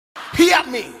hear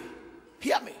me.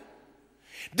 Hear me.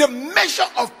 The measure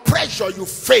of pressure you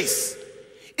face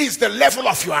is the level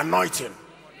of your anointing.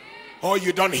 Oh,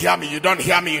 you don't hear me. You don't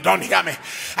hear me. You don't hear me.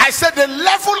 I said the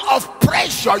level of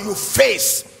pressure you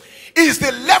face is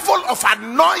the level of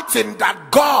anointing that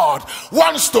God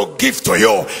wants to give to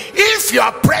you. If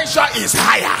your pressure is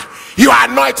higher, your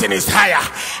anointing is higher.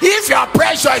 If your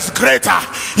pressure is greater,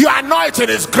 your anointing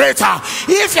is greater.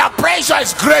 If your pressure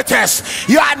is greatest,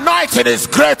 your anointing is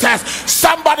greatest.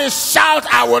 Somebody shout,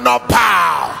 I will not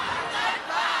bow.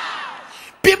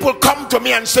 People come to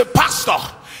me and say, Pastor,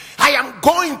 I am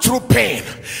going through pain.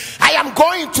 I am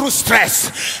going through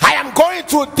stress. I am going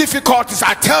through difficulties.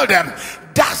 I tell them,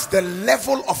 that's the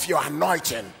level of your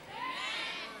anointing.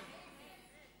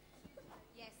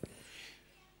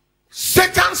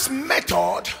 Satan's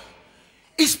method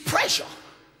is pressure.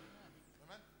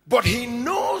 But he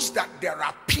knows that there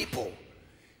are people,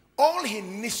 all he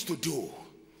needs to do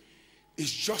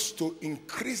is just to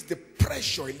increase the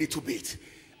pressure a little bit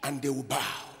and they will bow.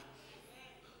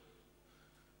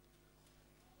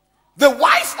 The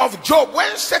wife of Job,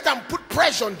 when Satan put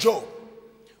pressure on Job,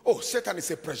 oh, Satan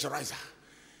is a pressurizer.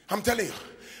 I'm telling you,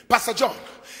 Pastor John,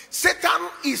 Satan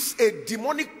is a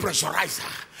demonic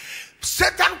pressurizer.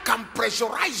 Satan can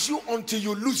pressurize you until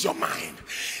you lose your mind.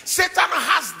 Satan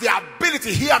has the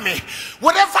ability, hear me,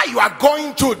 whatever you are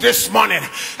going through this morning,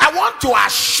 I want to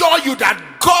assure you that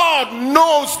God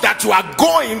knows that you are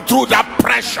going through that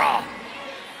pressure.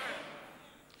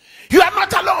 You are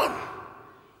not alone.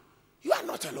 You are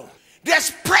not alone.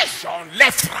 There's pressure on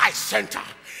left, right, center.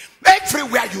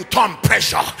 Everywhere you turn,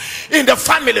 pressure. In the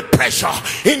family, pressure.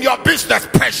 In your business,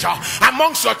 pressure.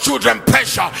 Amongst your children,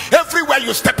 pressure. Everywhere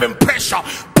you step in, pressure.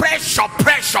 Pressure,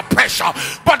 pressure, pressure.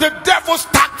 But the devil's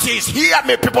tactics, hear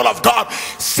me, people of God,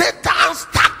 Satan's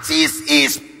tactics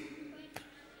is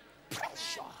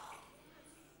pressure.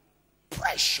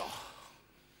 Pressure.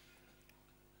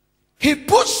 He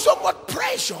put so much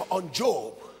pressure on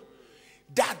Job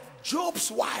that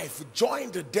Job's wife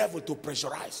joined the devil to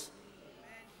pressurize.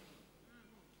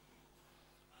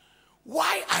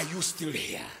 Why are you still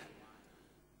here?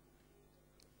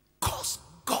 Curse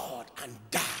God and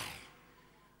die.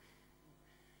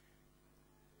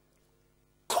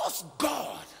 Curse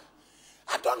God.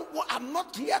 I'm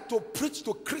not here to preach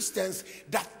to Christians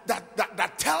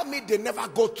that tell me they never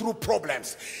go through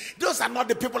problems. Those are not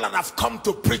the people that have come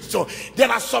to preach to. There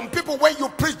are some people, when you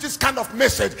preach this kind of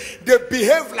message, they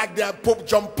behave like they are Pope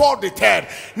John Paul III.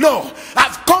 No,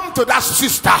 I've come to that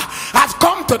sister, I've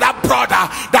come to that brother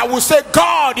that will say,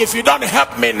 God, if you don't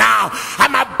help me now,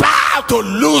 I'm about to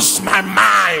lose my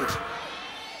mind.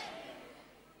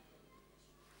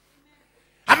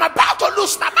 I'm about to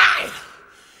lose my mind.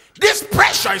 This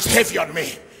pressure is heavy on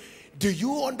me. Do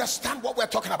you understand what we're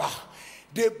talking about?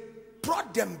 They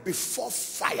brought them before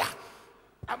fire.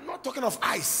 I'm not talking of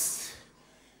ice.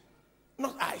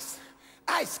 Not ice.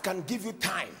 Ice can give you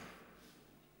time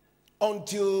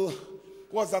until,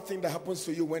 what's that thing that happens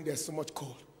to you when there's so much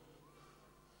cold?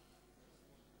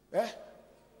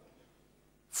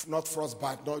 Not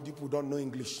frostbite. No, people don't know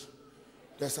English.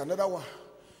 There's another one.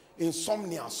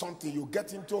 Insomnia, something you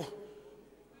get into.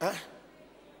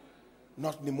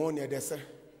 Not pneumonia, they say.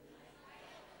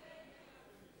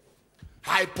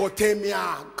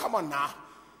 Hypothermia. Come on now.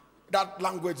 That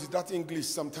language is that English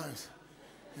sometimes.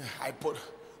 Yeah,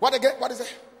 what again? What is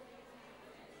it?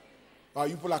 Oh,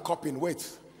 you people are copying.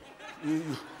 Wait.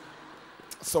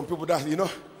 Some people that, you know,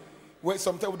 when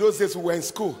sometimes those days we were in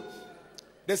school,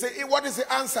 they say, hey, what is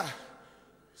the answer?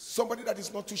 Somebody that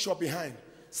is not too sure behind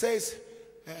says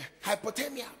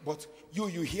hypothermia, but you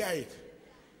hear it.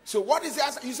 So what is the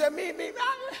answer? You say, me.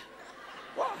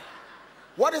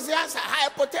 What is the answer?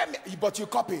 Hypothermia. But you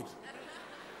copied.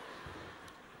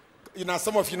 You know,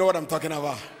 some of you know what I'm talking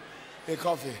about. They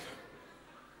copied.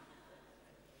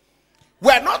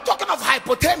 We're not talking of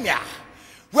hypothermia.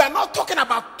 We're not talking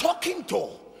about talking to.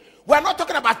 We're not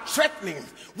talking about threatening.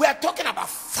 We're talking about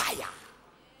fire.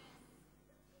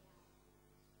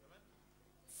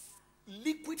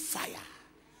 Liquid fire.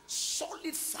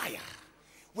 Solid fire.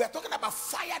 We are talking about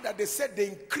fire that they said they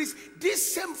increased.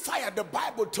 This same fire, the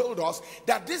Bible told us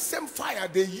that this same fire,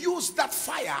 they used that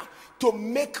fire to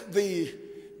make the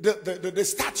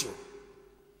statue.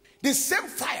 The same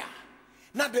fire.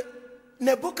 Now,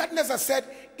 Nebuchadnezzar said,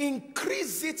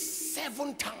 increase it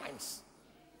 7 times.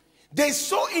 They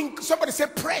saw, somebody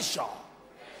said pressure.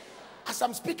 As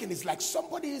I'm speaking, it's like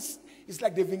it's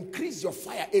like they've increased your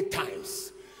fire 8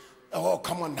 times. Oh,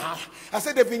 come on now. I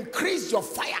said they've increased your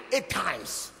fire 8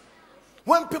 times.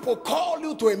 When people call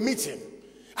you to a meeting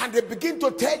And they begin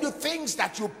to tell you things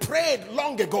that you prayed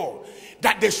long ago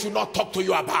that they should not talk to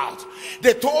you about.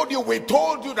 They told you, we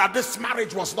told you that this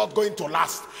marriage was not going to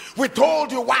last. We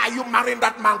told you, why are you marrying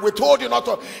that man? We told you not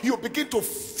to. You begin to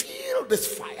feel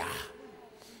this fire.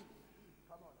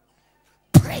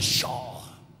 Pressure.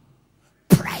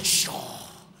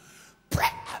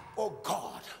 Oh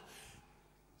God.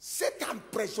 Satan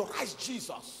pressurized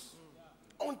Jesus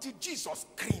until Jesus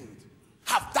screamed,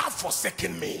 have thou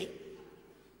forsaken me?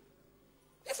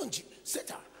 Even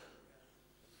Satan.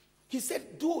 He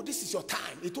said, do, this is your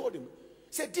time. He told him,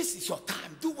 he said, this is your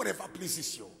time. Do whatever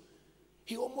pleases you.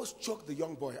 He almost choked the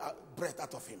young boy, breath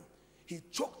out of him. He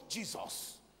choked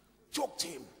Jesus, choked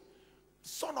him.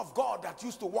 Son of God that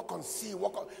used to walk on sea,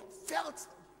 felt,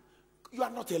 you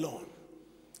are not alone.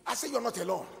 I say you're not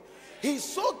alone. He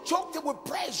so choked him with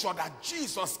pressure that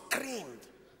Jesus screamed,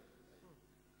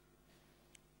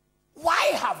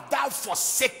 why have thou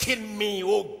forsaken me,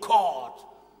 O God?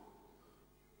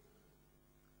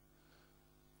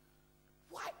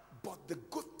 Why? But the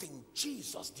good thing,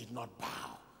 Jesus did not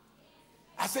bow.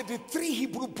 I said the 3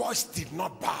 Hebrew boys did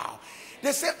not bow.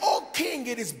 They said, oh king,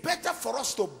 it is better for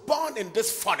us to burn in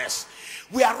this furnace.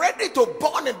 We are ready to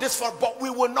burn in this furnace, but we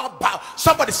will not bow.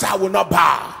 Somebody say, I will not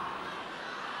bow.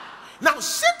 Now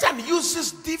Satan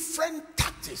uses different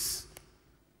tactics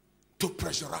to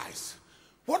pressurize.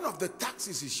 One of the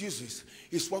tactics he uses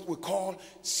is what we call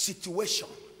situation.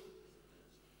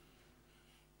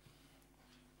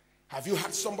 Have you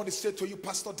had somebody say to you,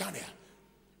 Pastor Daniel,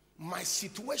 my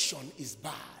situation is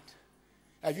bad?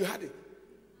 Have you had it?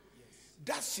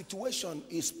 That situation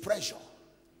is pressure.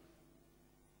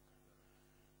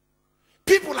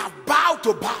 People have bowed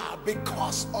to bow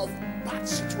because of bad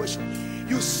situation.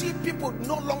 You see people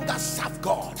no longer serve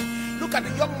God. Look at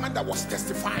the young man that was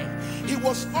testifying. He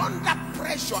was under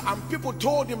pressure and people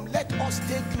told him, let us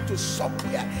take you to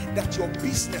somewhere that your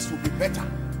business will be better.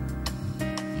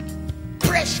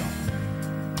 Pressure.